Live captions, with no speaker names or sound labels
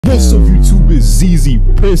What's up YouTube, it's ZZ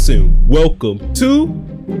Prince and welcome to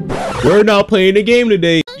We're Not Playing the Game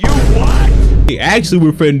Today. You what? Actually,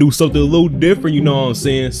 we're finna do something a little different, you know what I'm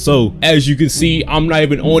saying? So, as you can see, I'm not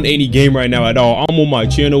even on any game right now at all. I'm on my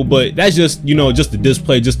channel, but that's just, you know, just a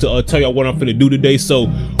display just to tell y'all what I'm finna do today. So,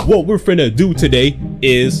 what we're finna do today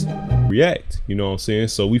is react, you know what I'm saying?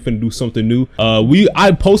 So, we finna do something new.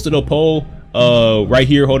 I posted a poll right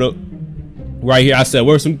here, hold up. Right here, I said,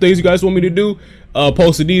 what are some things you guys want me to do?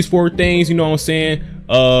 Posted these 4 things, you know what I'm saying?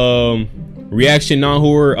 Reaction,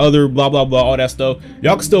 non-horror, other, blah blah blah, all that stuff.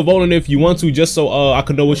 Y'all can still vote on it if you want to, just so I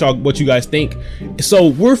can know what you guys think. So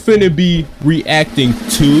we're finna be reacting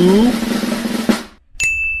to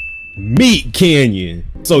Meat Canyon.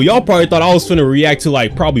 So y'all probably thought I was finna react to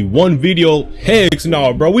like probably one video. Heck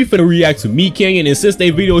no, bro, we finna react to Meat Canyon, and since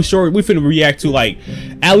they video short, we finna react to like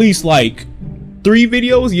at least like 3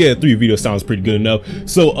 videos. Yeah, 3 videos sounds pretty good enough.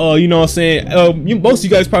 So you know what I'm saying, most of you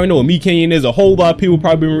guys probably know what Meat Canyon is. A whole lot of people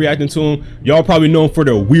probably been reacting to him. Y'all probably know him for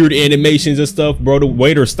their weird animations and stuff, bro. The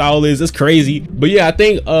way their style is, it's crazy. But yeah, I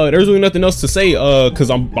think there's really nothing else to say because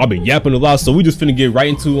I've been yapping a lot. So we just finna get right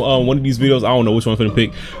into one of these videos. I don't know which one I'm finna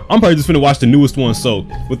pick. I'm probably just finna watch the newest one. So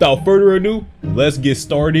without further ado, let's get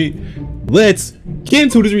started. Let's get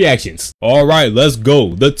into these reactions. All right, let's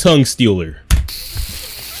go. The Tongue Stealer.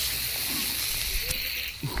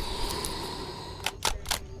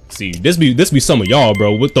 See, this be some of y'all,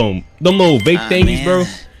 bro, with them little vape thingies, bro.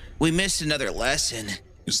 We missed another lesson.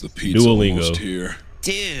 Is the pizza almost here?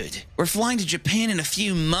 Dude, we're flying to Japan in a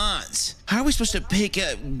few months. How are we supposed to pick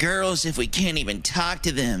up girls if we can't even talk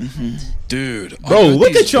to them? Dude, bro,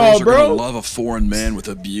 look at y'all, bro. Love a foreign man with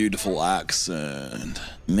a beautiful accent.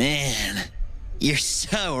 Man, you're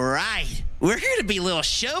so right. We're here to be little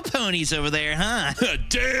show ponies over there, huh?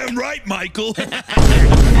 Damn right, Michael.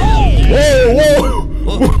 Whoa.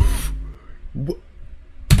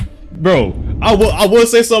 Bro, I will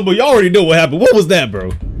say something, but y'all already know what happened. What was that, bro?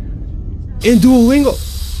 In Duolingo.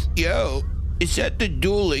 Yo, is that the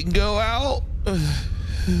Duolingo out?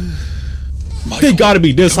 They gotta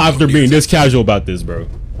be this high after being this casual about this, bro.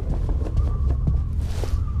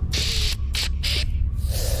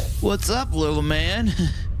 What's up, little man?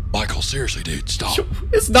 Michael, seriously, dude, stop.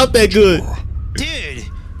 It's not that good. Dude,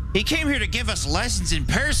 he came here to give us lessons in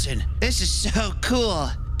person. This is so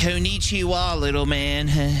cool. Konnichiwa, little man.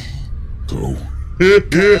 Go.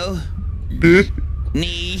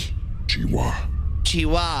 Ni. Chiwa.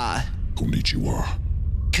 Chiwa. Konnichiwa.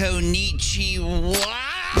 Konnichiwa.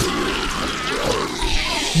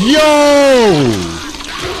 Yo!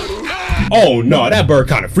 Oh no, that bird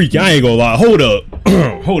kind of freaky. I ain't gonna lie. Hold up.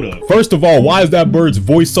 Hold up. First of all, why is that bird's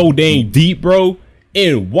voice so dang deep, bro?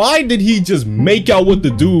 And why did he just make out with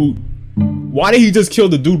the dude? Why did he just kill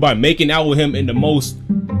the dude by making out with him in the most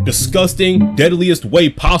disgusting, deadliest way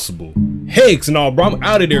possible? Heck no, bro, I'm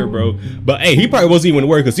out of there, bro. But hey, he probably wasn't even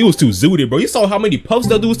worried because he was too zooted, bro. You saw how many puffs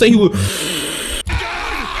that dude was saying he was.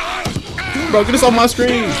 Bro, get this off my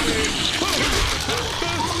screen.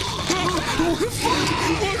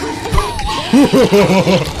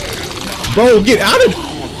 Bro, get out of.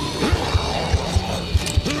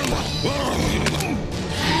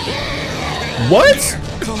 What?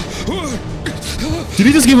 Did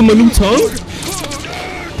he just give him a new tongue?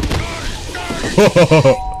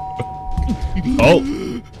 Oh.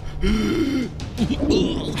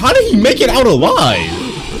 How did he make it out alive?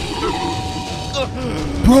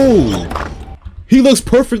 Bro. He looks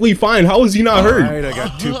perfectly fine. How is he not hurt? Alright, I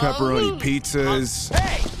got 2 pepperoni pizzas.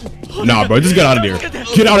 Nah, bro, just get out of there.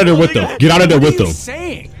 Get out of there with them. Get out of there with them.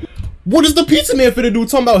 Saying? What is the pizza man finna do?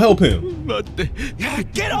 Talking about help him.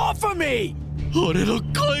 Get off of me!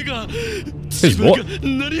 His voice.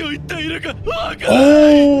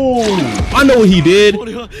 Oh, I know what he did.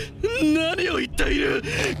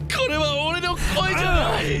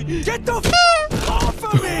 Get the f off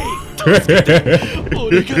of me!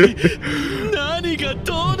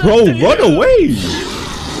 Bro, run away.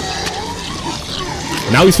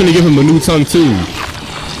 Now he's finna give him a new tongue too.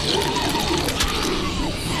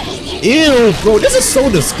 Ew, bro, this is so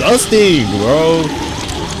disgusting, bro.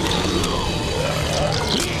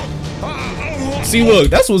 See, look,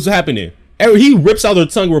 that's what's happening. He rips out their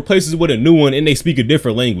tongue, replaces it with a new one, and they speak a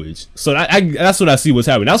different language. So that's what I see what's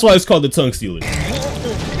happening. That's why it's called the Tongue Stealer.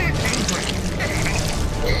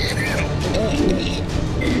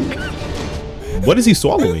 What is he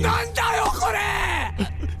swallowing?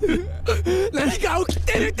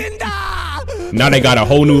 Now they got a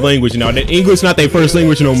whole new language now. That English not their first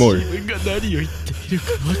language no more.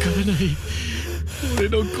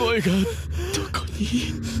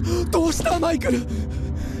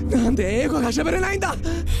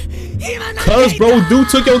 Cuz, bro, dude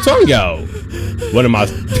took your tongue out. What am I?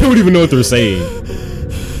 They don't even know what they're saying.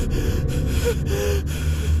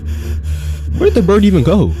 Where did the bird even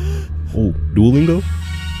go? Oh, Duolingo?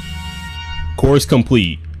 Course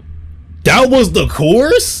complete. That was the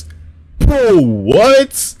course? Bro,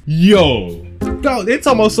 what? Yo. God, they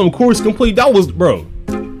talking about some course complete. That was, bro.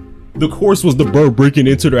 The course was the bird breaking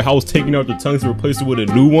into their house, taking out their tongues and replacing it with a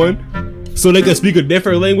new one. So they can speak a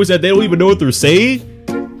different language that they don't even know what they're saying?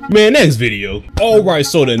 Man, next video. Alright,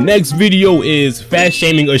 so the next video is fat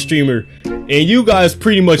shaming a streamer. And you guys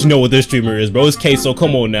pretty much know what this streamer is, bro. It's Queso,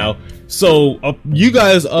 come on now. So, you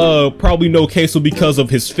guys probably know Queso because of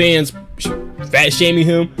his fans fat shaming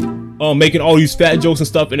him. Making all these fat jokes and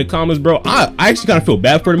stuff in the comments, bro. I actually kind of feel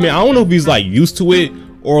bad for the man. I don't know if he's like used to it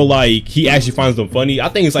or like he actually finds them funny. I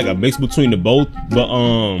think it's like a mix between the both. But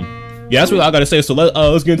yeah, that's what I gotta say. So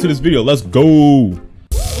let's get into this video. Let's go.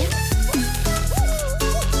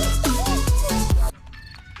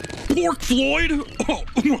 Pork Floyd? Oh.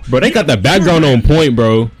 Bro, they got that background on point,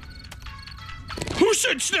 bro. Who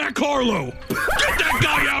said Snack Harlow? Get that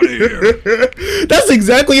guy out of here! That's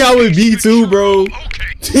exactly how it be too, bro.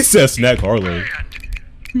 He said Snack Harlow.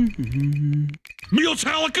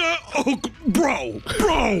 Metallica? Oh, bro!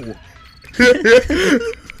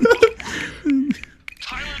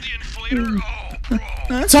 Tyler the Inflator? Oh, bro.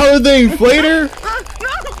 Tyler the Inflator?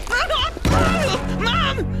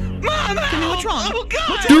 Mom! What's wrong? Oh, God!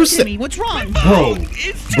 What's wrong? Bro,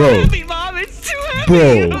 It's too bro. heavy, Mom. It's too heavy.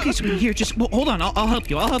 Bro. Okay, so here, just hold on. I'll help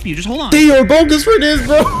you. Just hold on. They are bogus for this,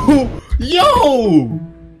 bro. Yo,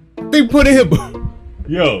 they put him.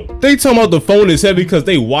 Yo, they talking about the phone is heavy because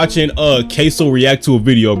they watching Queso react to a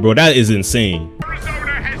video, bro. That is insane.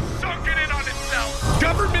 Arizona has sunken in on itself.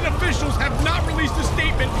 Government officials have not released a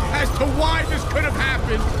statement as to why this could have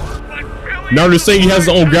happened. But Billy Now they're saying he has his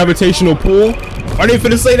own gravitational pull. Are they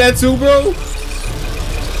finna say that too, bro?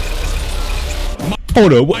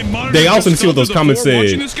 Hold up. They also see what those comments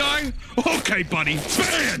said. This guy? Okay, buddy.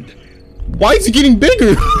 Banned! Why is he getting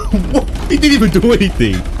bigger? He didn't even do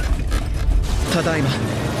anything. ただいま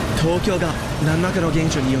東京が何らかの現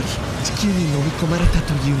象により地球に飲み込まれた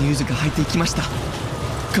というニュースが入ってきました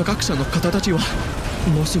科学者の方たちは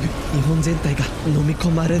もうすぐ日本全体が飲み込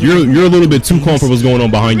まれる You're a little bit too calm for what's going on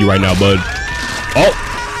behind you right now, bud. Oh,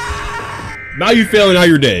 now you failing, now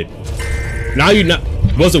you're dead. Now you not.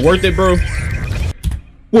 Was it worth it, bro?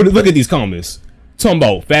 What? Look at these comments. Talking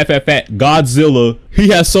about fat Godzilla. He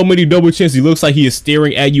has so many double chins. He looks like he is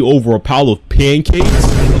staring at you over a pile of pancakes.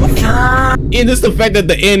 And just the fact that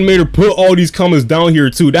the animator put all these comments down here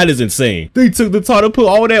too. That is insane. They took the time to put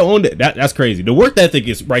all that on that's crazy. The work ethic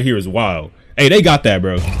is right here is wild. Hey, they got that,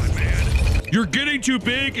 bro. You're getting too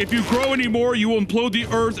big. If you grow anymore, you will implode the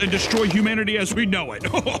earth and destroy humanity as we know it.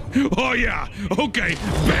 Oh yeah. Okay.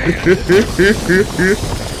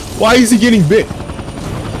 Why is he getting big?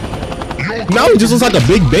 Now he just looks like a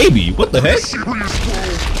big baby. What the heck?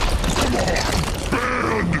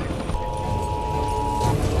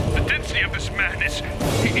 The density of this madness.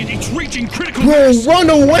 It's reaching critical Bro, mass. run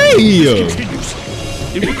away! Continues.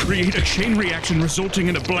 It will create a chain reaction resulting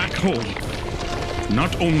in a black hole.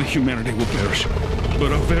 Not only humanity will perish,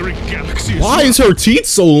 but a very galaxy. Why is her teeth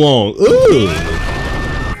so long? Ugh.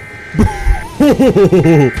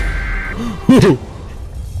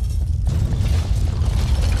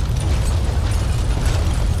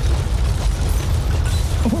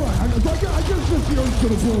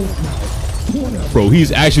 Bro,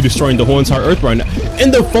 he's actually destroying the whole entire earth right now.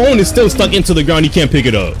 And the phone is still stuck into the ground. He can't pick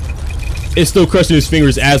it up. It's still crushing his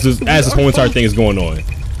fingers as this whole entire thing is going on.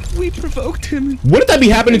 We provoked him. Wouldn't that be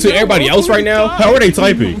happening to everybody else right now? How are they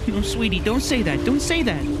typing? No, sweetie, don't say that. Don't say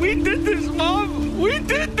that. We did this, Mom. We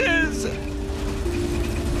did this.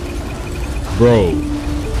 Bro.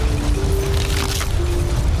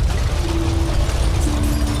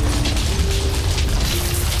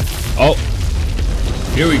 Oh.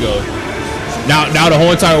 Here we go. Now the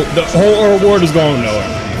whole world is gone nowhere.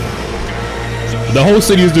 The whole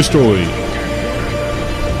city is destroyed.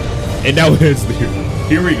 And now it's there.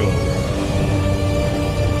 Here we go.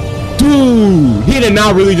 Dude, he did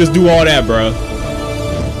not really just do all that, bro.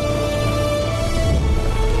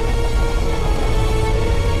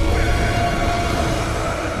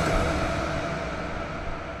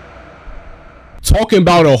 Talking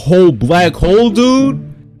about a whole black hole, dude.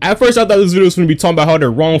 At first, I thought this video was gonna be talking about how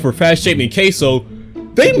they're wrong for fat shaming Queso.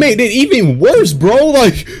 They made it even worse, bro.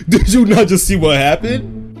 Like, did you not just see what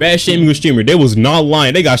happened? Fat shaming a streamer. They was not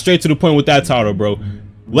lying. They got straight to the point with that title, bro.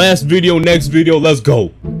 Last video, next video, let's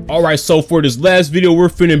go. Alright, so for this last video, we're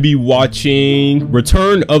finna be watching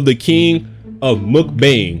Return of the King of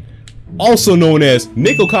Mukbang. also known as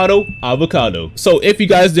Nikocado Avocado. So if you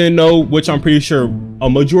guys didn't know, which I'm pretty sure a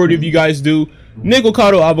majority of you guys do,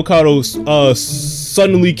 Nikocado Avocado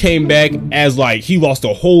suddenly came back as like he lost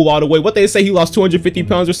a whole lot of weight. What they say, he lost 250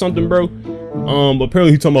 pounds or something, bro.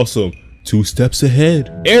 Apparently he talking about some 2 steps ahead.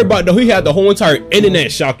 Everybody know he had the whole entire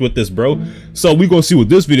internet shocked with this, bro. So we gonna see what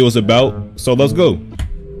this video is about. So let's go.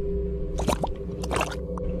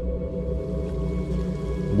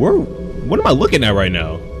 What am I looking at right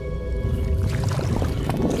now?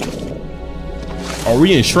 Are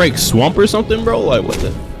we in Shrek's swamp or something, bro? Like what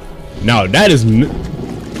the? Now that is.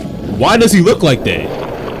 Why does he look like that?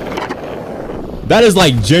 That is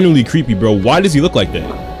like genuinely creepy, bro. Why does he look like that?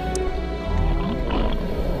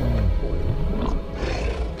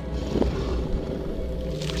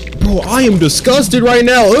 Bro, I am disgusted right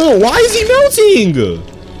now. Ugh, why is he melting?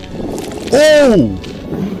 Oh,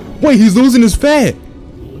 wait, he's losing his fat.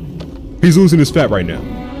 He's losing his fat right now.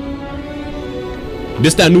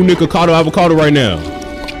 This that new Nikocado Avocado right now.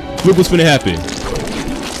 Look what's gonna happen.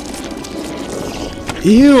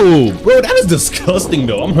 Ew, bro, that is disgusting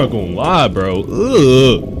though. I'm not gonna lie, bro.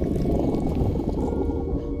 Ugh.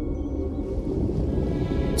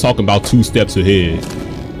 Talking about 2 steps ahead.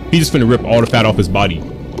 He just finna rip all the fat off his body.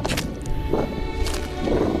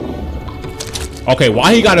 Okay,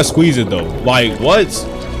 why he gotta squeeze it though? Like, what?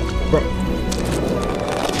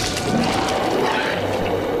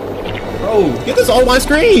 Bro, get this off my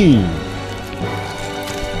screen.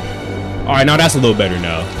 All right, now that's a little better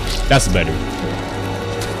now. That's better.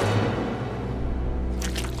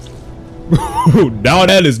 Now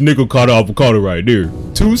that is Nikocado Avocado right there.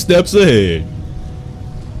 2 steps ahead.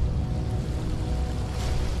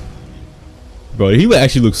 Bro, he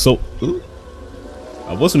actually looks so... Ooh.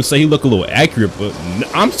 I was gonna say he looked a little accurate, but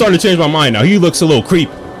I'm starting to change my mind now. He looks a little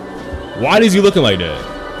creepy. Why is he looking like that?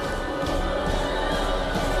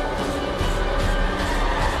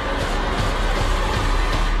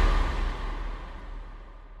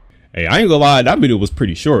 Hey, I ain't gonna lie, that video was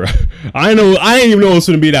pretty short. I ain't even know it was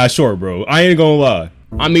gonna be that short, bro. I ain't gonna lie.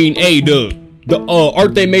 I mean, hey, the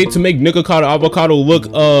art they made to make Nikocado Avocado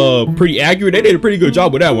look pretty accurate, they did a pretty good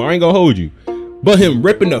job with that one. I ain't gonna hold you. But him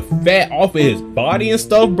ripping the fat off of his body and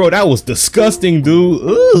stuff, bro, that was disgusting, dude.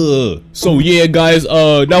 Ugh. So yeah, guys,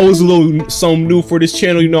 that was a little something new for this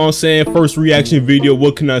channel, you know what I'm saying? First reaction video,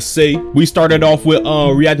 what can I say? We started off with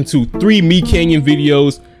reacting to 3 Meat Canyon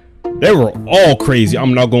videos. They were all crazy,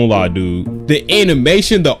 I'm not gonna lie, dude. The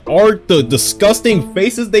animation, the art, the disgusting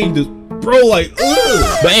faces, they just, bro, like,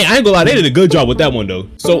 ugh. But hey, I ain't gonna lie, they did a good job with that one though.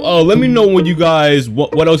 So let me know when you guys,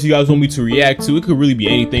 what else you guys want me to react to. It could really be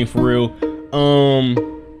anything for real.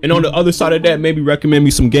 And on the other side of that, maybe recommend me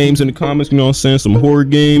some games in the comments, you know what I'm saying? Some horror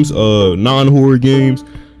games, non-horror games.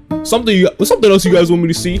 Something else you guys want me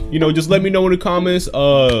to see, you know, just let me know in the comments.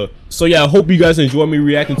 So yeah, I hope you guys enjoy me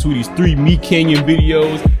reacting to these 3 Meat Canyon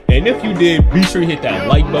videos. And if you did, be sure to hit that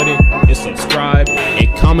like button and subscribe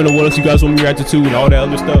and comment on what else you guys want me reacting to and all that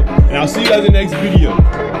other stuff. And I'll see you guys in the next video.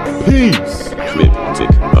 Peace.